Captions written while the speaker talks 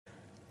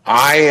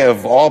I,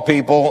 of all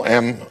people,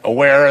 am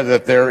aware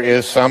that there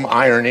is some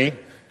irony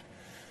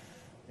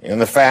in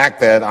the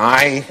fact that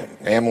I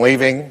am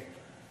leaving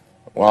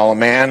while a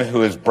man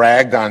who has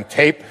bragged on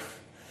tape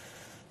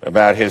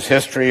about his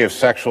history of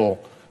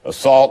sexual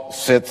assault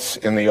sits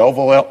in the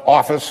Oval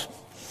Office,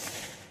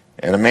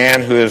 and a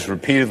man who has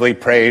repeatedly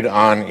preyed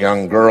on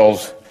young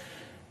girls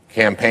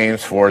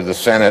campaigns for the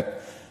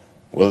Senate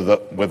with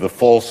the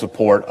full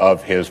support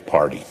of his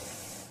party.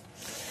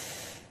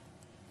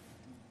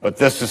 But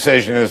this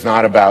decision is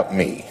not about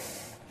me.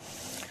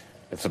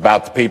 It's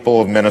about the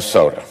people of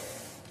Minnesota.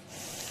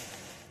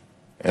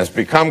 And it's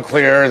become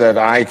clear that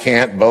I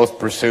can't both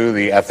pursue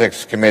the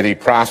Ethics Committee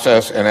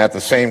process and at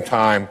the same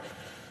time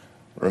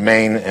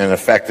remain an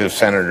effective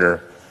senator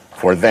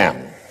for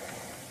them.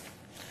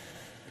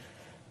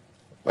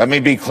 Let me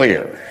be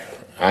clear.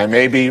 I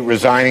may be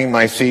resigning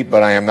my seat,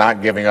 but I am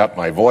not giving up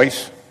my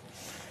voice.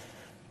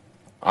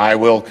 I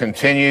will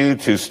continue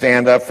to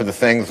stand up for the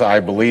things I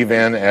believe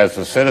in as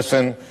a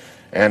citizen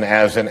and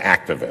as an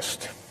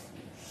activist.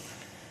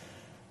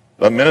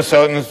 But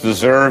Minnesotans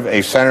deserve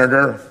a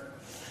senator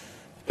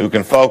who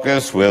can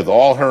focus with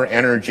all her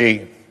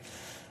energy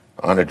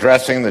on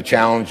addressing the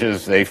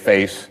challenges they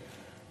face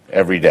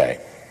every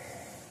day.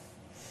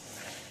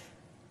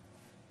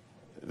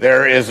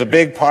 There is a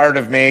big part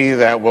of me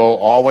that will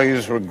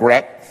always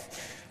regret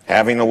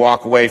having to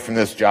walk away from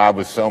this job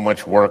with so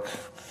much work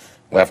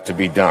left to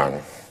be done.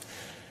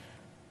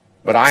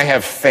 But I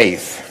have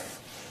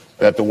faith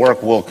that the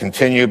work will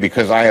continue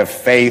because I have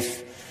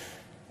faith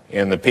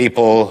in the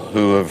people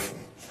who have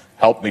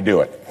helped me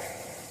do it.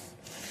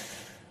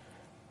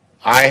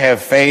 I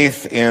have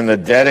faith in the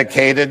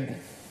dedicated,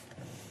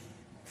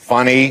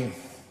 funny,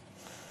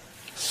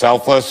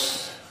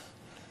 selfless,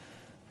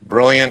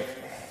 brilliant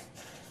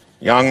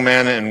young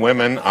men and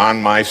women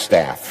on my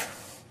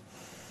staff.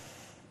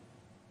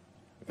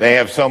 They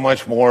have so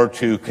much more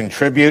to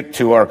contribute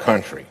to our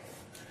country.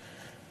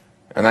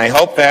 And I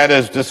hope that,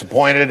 as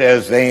disappointed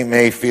as they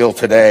may feel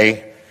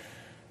today,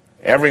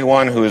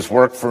 everyone who has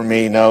worked for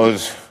me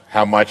knows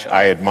how much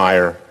I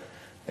admire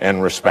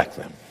and respect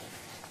them.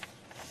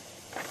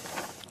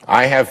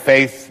 I have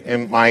faith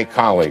in my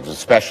colleagues,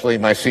 especially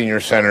my senior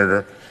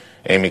senator,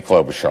 Amy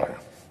Klobuchar.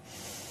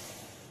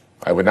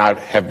 I would not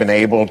have been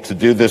able to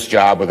do this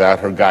job without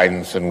her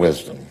guidance and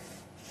wisdom.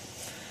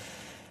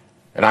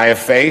 And I have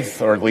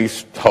faith, or at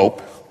least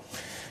hope,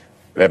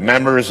 that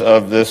members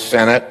of this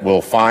Senate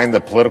will find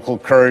the political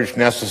courage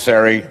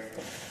necessary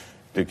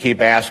to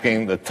keep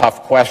asking the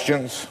tough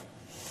questions,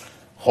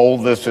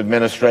 hold this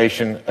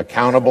administration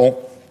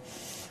accountable,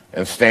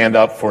 and stand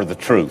up for the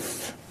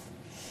truth.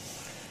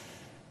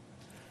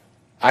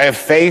 I have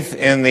faith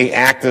in the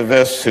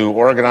activists who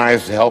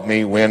organized to help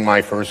me win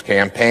my first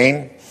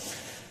campaign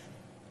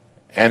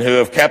and who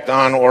have kept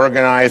on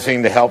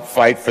organizing to help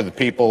fight for the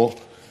people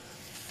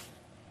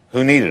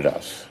who needed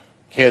us.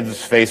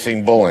 Kids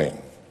facing bullying,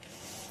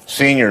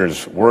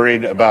 seniors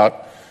worried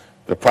about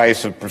the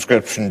price of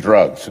prescription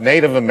drugs,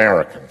 Native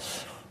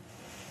Americans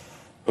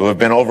who have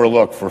been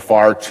overlooked for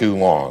far too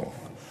long,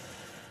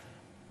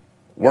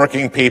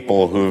 working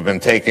people who have been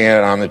taking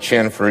it on the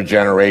chin for a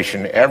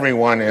generation,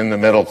 everyone in the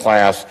middle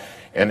class,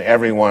 and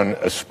everyone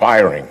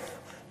aspiring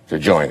to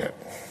join it.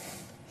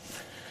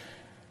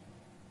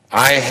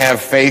 I have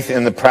faith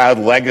in the proud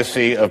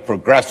legacy of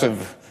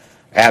progressive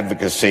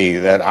advocacy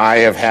that I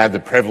have had the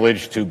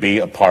privilege to be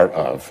a part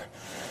of.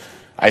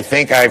 I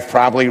think I've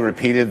probably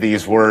repeated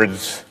these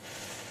words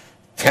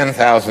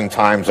 10,000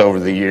 times over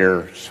the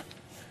years.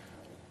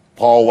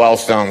 Paul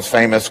Wellstone's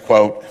famous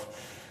quote,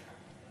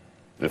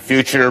 "The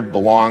future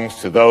belongs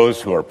to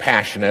those who are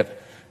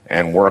passionate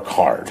and work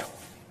hard."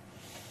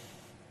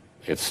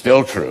 It's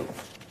still true.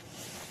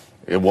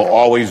 It will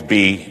always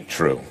be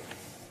true.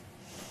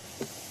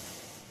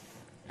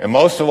 And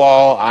most of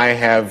all, I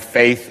have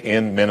faith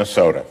in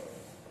Minnesota.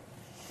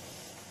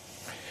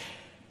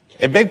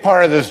 A big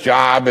part of this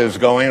job is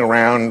going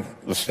around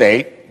the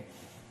state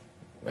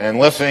and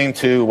listening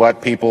to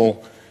what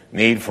people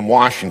need from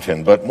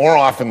Washington. But more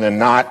often than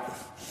not,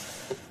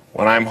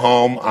 when I'm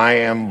home, I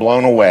am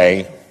blown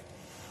away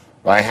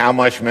by how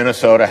much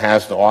Minnesota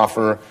has to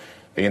offer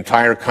the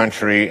entire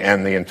country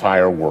and the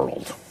entire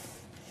world.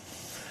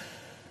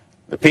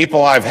 The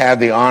people I've had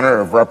the honor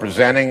of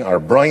representing are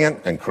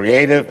brilliant and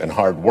creative and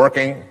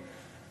hardworking,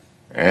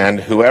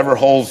 and whoever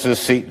holds this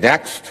seat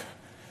next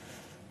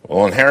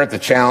will inherit the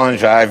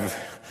challenge I've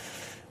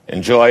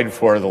enjoyed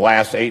for the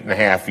last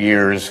 8.5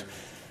 years,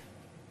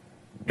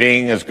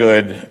 being as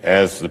good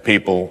as the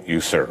people you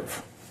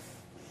serve.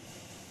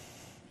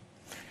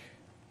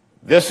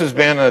 This has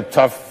been a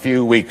tough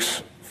few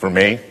weeks for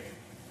me,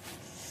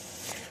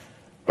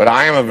 but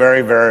I am a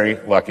very, very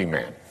lucky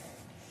man.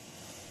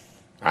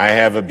 I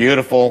have a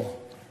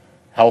beautiful,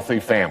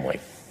 healthy family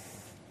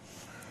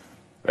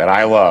that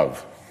I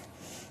love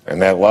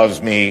and that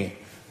loves me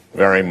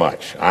very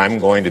much. I'm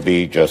going to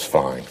be just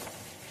fine.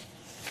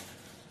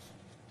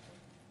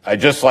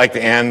 I'd just like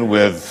to end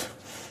with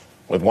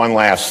one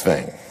last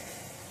thing.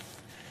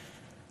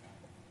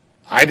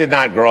 I did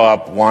not grow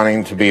up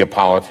wanting to be a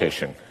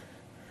politician.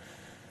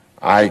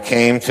 I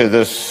came to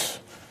this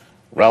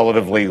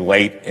relatively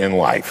late in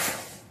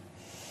life.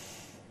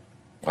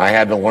 I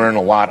had to learn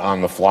a lot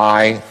on the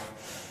fly.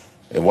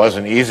 It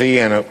wasn't easy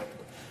and it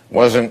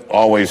wasn't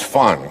always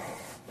fun.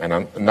 And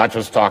I'm not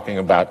just talking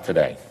about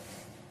today.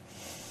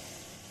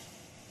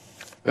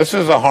 This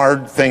is a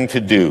hard thing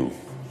to do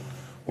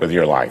with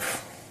your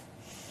life.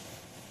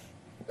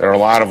 There are a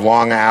lot of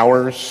long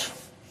hours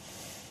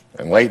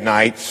and late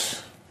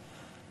nights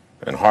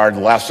and hard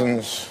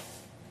lessons.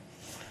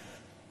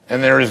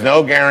 And there is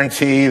no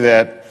guarantee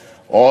that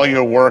all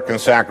your work and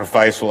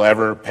sacrifice will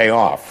ever pay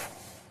off.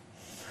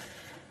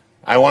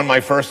 I won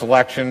my first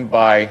election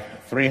by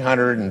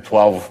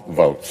 312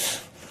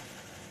 votes.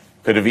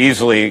 Could have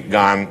easily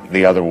gone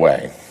the other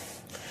way.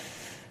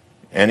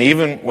 And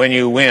even when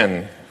you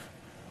win,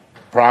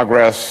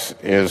 progress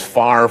is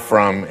far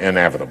from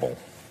inevitable.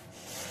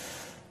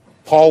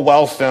 Paul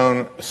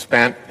Wellstone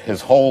spent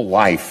his whole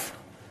life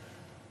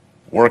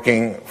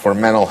working for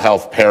mental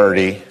health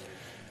parity,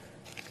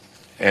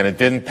 and it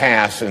didn't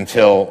pass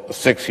until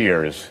 6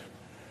 years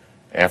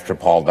after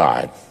Paul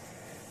died.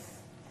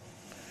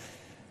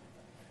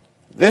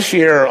 This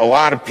year, a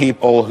lot of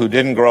people who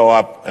didn't grow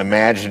up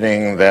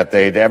imagining that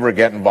they'd ever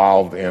get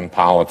involved in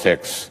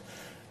politics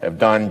have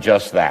done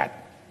just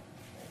that.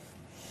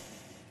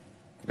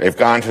 They've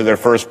gone to their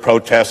first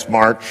protest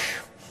march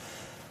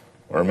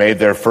or made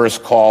their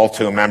first call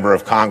to a member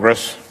of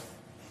Congress,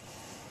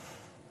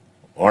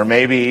 or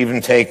maybe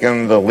even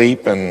taken the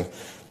leap and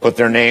put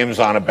their names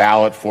on a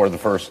ballot for the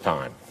first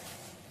time.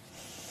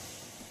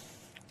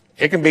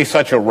 It can be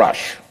such a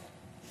rush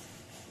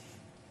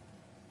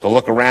to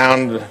look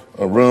around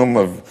a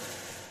room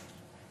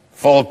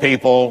full of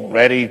people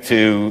ready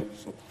to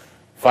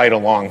fight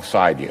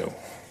alongside you,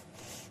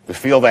 to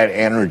feel that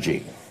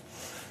energy,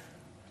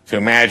 to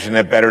imagine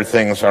that better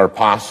things are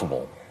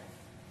possible.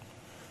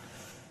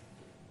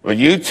 But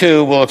you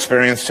too will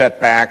experience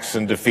setbacks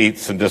and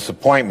defeats and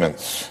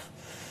disappointments.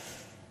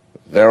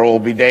 There will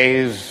be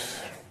days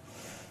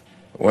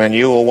when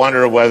you will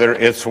wonder whether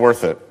it's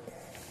worth it.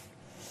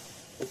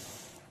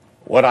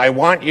 What I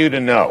want you to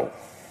know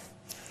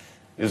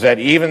is that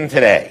even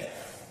today,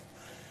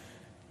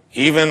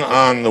 even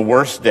on the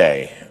worst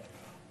day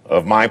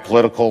of my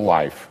political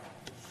life,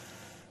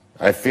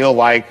 I feel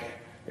like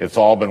it's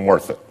all been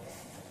worth it.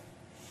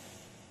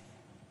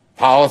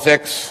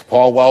 Politics,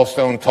 Paul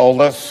Wellstone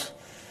told us,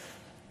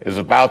 is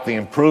about the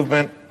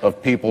improvement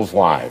of people's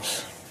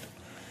lives.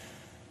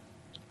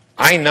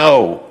 I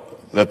know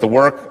that the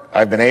work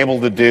I've been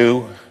able to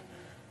do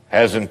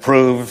has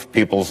improved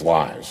people's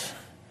lives.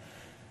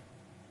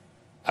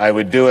 I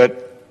would do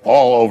it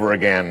all over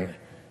again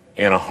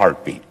in a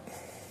heartbeat.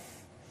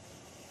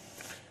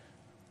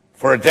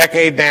 For a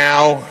decade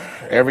now,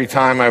 every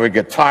time I would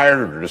get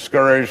tired or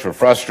discouraged or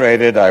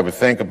frustrated, I would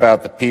think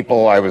about the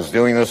people I was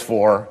doing this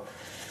for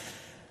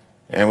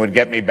and would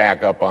get me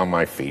back up on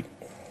my feet.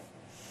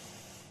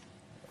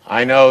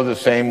 I know the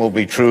same will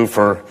be true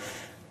for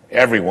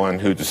everyone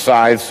who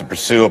decides to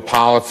pursue a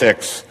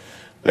politics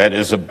that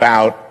is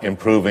about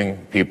improving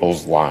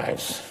people's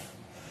lives.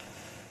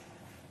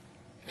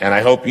 And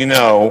I hope you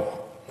know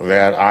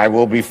that I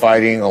will be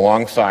fighting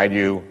alongside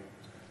you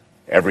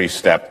every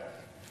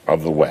step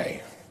of the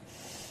way.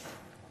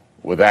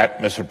 With that,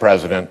 Mr.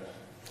 President,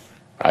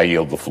 I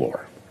yield the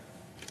floor.